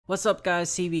What's up guys,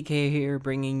 CBK here,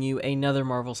 bringing you another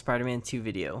Marvel Spider-Man 2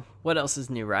 video. What else is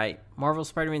new, right? Marvel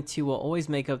Spider-Man 2 will always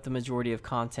make up the majority of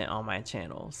content on my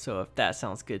channel, so if that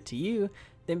sounds good to you,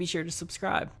 then be sure to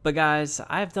subscribe. But guys,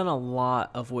 I've done a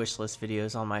lot of wishlist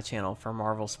videos on my channel for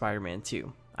Marvel Spider-Man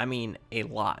 2. I mean, a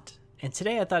lot. And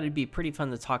today I thought it'd be pretty fun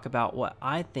to talk about what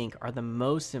I think are the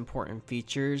most important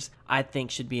features I think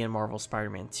should be in Marvel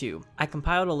Spider-Man 2. I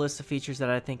compiled a list of features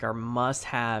that I think are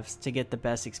must-haves to get the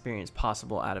best experience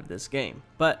possible out of this game.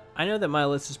 But I know that my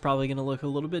list is probably going to look a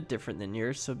little bit different than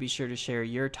yours, so be sure to share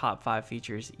your top 5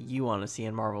 features you want to see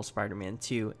in Marvel Spider-Man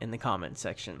 2 in the comments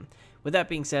section. With that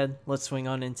being said, let's swing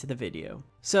on into the video.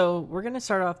 So we're going to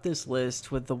start off this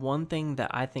list with the one thing that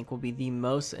I think will be the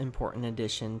most important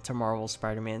addition to Marvel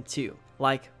Spider-Man 2.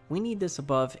 Like, we need this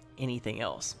above anything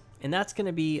else. And that's going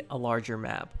to be a larger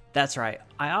map. That's right,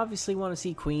 I obviously want to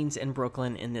see Queens and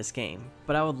Brooklyn in this game,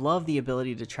 but I would love the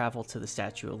ability to travel to the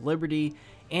Statue of Liberty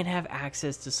and have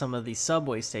access to some of the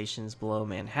subway stations below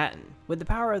Manhattan. With the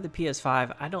power of the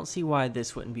PS5, I don't see why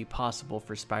this wouldn't be possible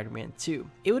for Spider-Man 2.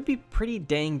 It would be pretty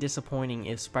dang disappointing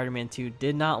if Spider-Man 2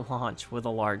 did not launch with a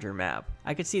larger map.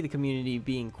 I could see the community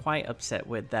being quite upset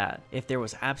with that if there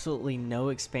was absolutely no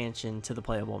expansion to the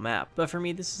playable map. But for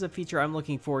me, this is a feature I'm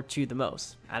looking forward to the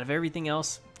most. Out of everything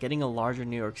else, getting a larger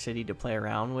New York City to play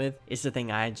around with is the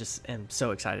thing I just am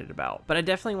so excited about. But I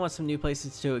definitely want some new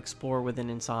places to explore within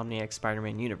Insomniac's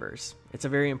Spider-Man universe. It's a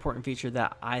very important feature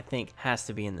that I think has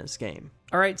to be in this game.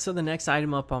 Alright, so the next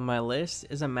item up on my list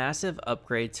is a massive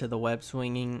upgrade to the web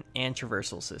swinging and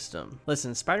traversal system.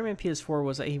 Listen, Spider-Man PS4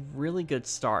 was a really good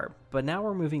start, but now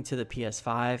we're moving to the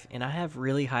PS5 and I have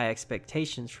really high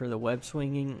expectations for the web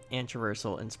swinging and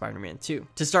traversal in Spider-Man 2.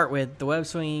 To start with, the web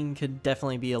swinging could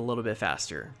definitely be a little bit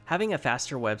faster. Having a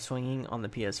faster web swinging on the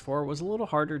PS4 was a little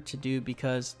harder to do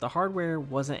because the hardware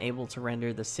wasn't able to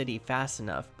render the city fast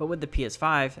enough, but with the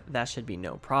PS5, that should be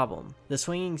no problem. The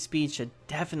swinging speed should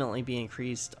definitely be increased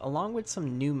along with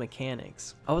some new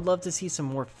mechanics. I would love to see some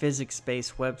more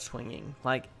physics-based web swinging,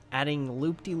 like adding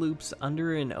loop-de-loops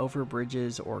under and over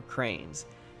bridges or cranes.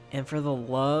 And for the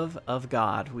love of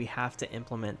God, we have to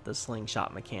implement the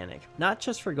slingshot mechanic, not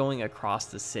just for going across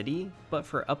the city, but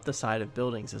for up the side of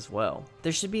buildings as well.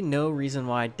 There should be no reason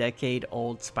why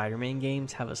decade-old Spider-Man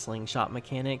games have a slingshot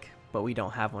mechanic, but we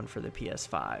don't have one for the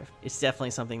PS5. It's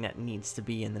definitely something that needs to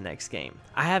be in the next game.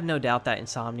 I have no doubt that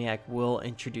Insomniac will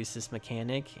introduce this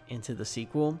mechanic into the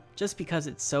sequel, just because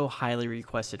it's so highly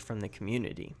requested from the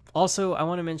community. Also, I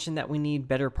want to mention that we need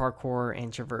better parkour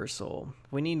and traversal.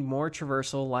 We need more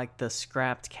traversal like the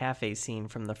scrapped cafe scene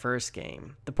from the first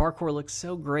game. The parkour looks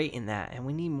so great in that, and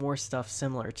we need more stuff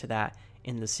similar to that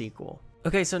in the sequel.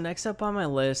 Okay, so next up on my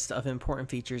list of important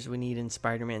features we need in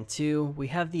Spider-Man 2, we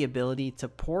have the ability to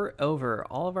port over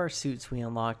all of our suits we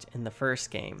unlocked in the first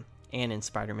game and in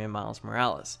Spider-Man Miles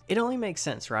Morales. It only makes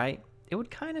sense, right? It would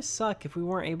kind of suck if we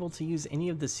weren't able to use any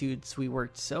of the suits we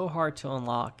worked so hard to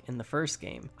unlock in the first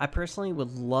game. I personally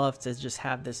would love to just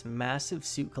have this massive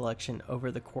suit collection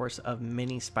over the course of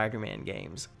many Spider-Man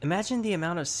games. Imagine the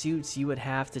amount of suits you would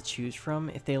have to choose from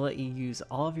if they let you use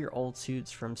all of your old suits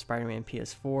from Spider-Man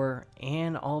PS4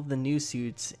 and all of the new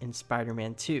suits in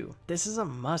Spider-Man 2. This is a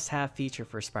must-have feature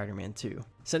for Spider-Man 2.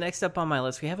 So next up on my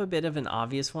list, we have a bit of an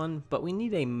obvious one, but we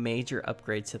need a major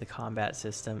upgrade to the combat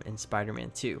system in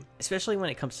Spider-Man 2, especially when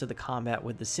it comes to the combat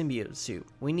with the symbiote suit.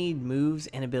 We need moves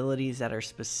and abilities that are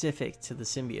specific to the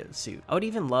symbiote suit. I would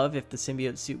even love if the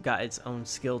symbiote suit got its own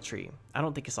skill tree. I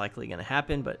don't think it's likely going to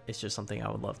happen, but it's just something I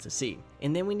would love to see.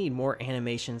 And then we need more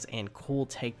animations and cool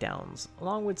takedowns,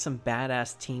 along with some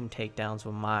badass team takedowns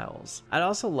with Miles. I'd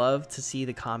also love to see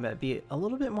the combat be a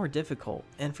little bit more difficult,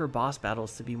 and for boss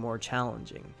battles to be more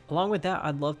challenging. Along with that,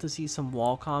 I'd love to see some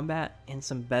wall combat and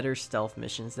some better stealth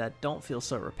missions that don't feel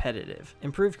so repetitive.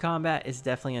 Improved combat is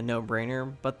definitely a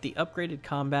no-brainer, but the upgraded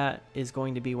combat is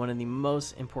going to be one of the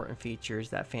most important features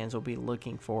that fans will be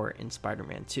looking for in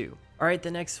Spider-Man 2. Alright,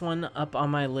 the next one up on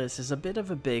my list is a bit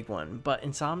of a big one, but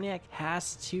Insomniac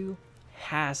has to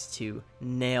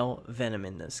nail Venom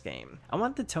in this game. I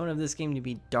want the tone of this game to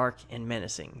be dark and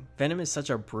menacing. Venom is such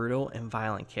a brutal and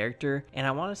violent character, and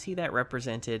I want to see that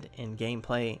represented in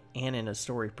gameplay and in a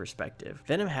story perspective.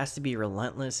 Venom has to be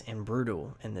relentless and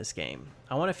brutal in this game.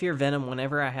 I want to fear Venom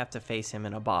whenever I have to face him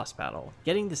in a boss battle.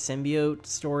 Getting the symbiote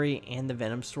story and the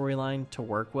Venom storyline to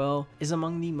work well is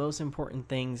among the most important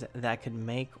things that could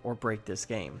make or break this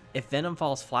game. If Venom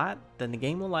falls flat, then the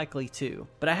game will likely too.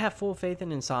 But I have full faith in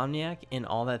Insomniac in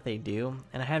all that they do,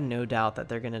 and I have no doubt that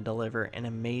they're going to deliver an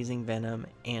amazing Venom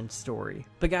and story.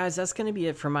 But guys, that's going to be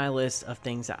it for my list of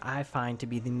things that I find to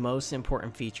be the most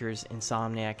important features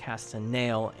Insomniac has to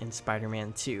nail in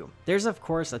Spider-Man 2. There's of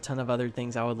course a ton of other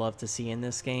things I would love to see in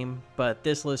this game, but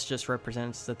this list just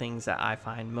represents the things that I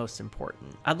find most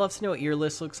important. I'd love to know what your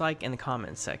list looks like in the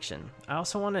comments section. I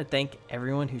also want to thank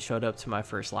everyone who showed up to my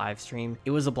first live stream.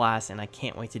 It was a blast and I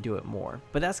can't wait to do it more.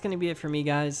 But that's going to be it for me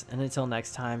guys, and until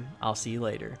next time, I'll see you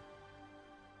later.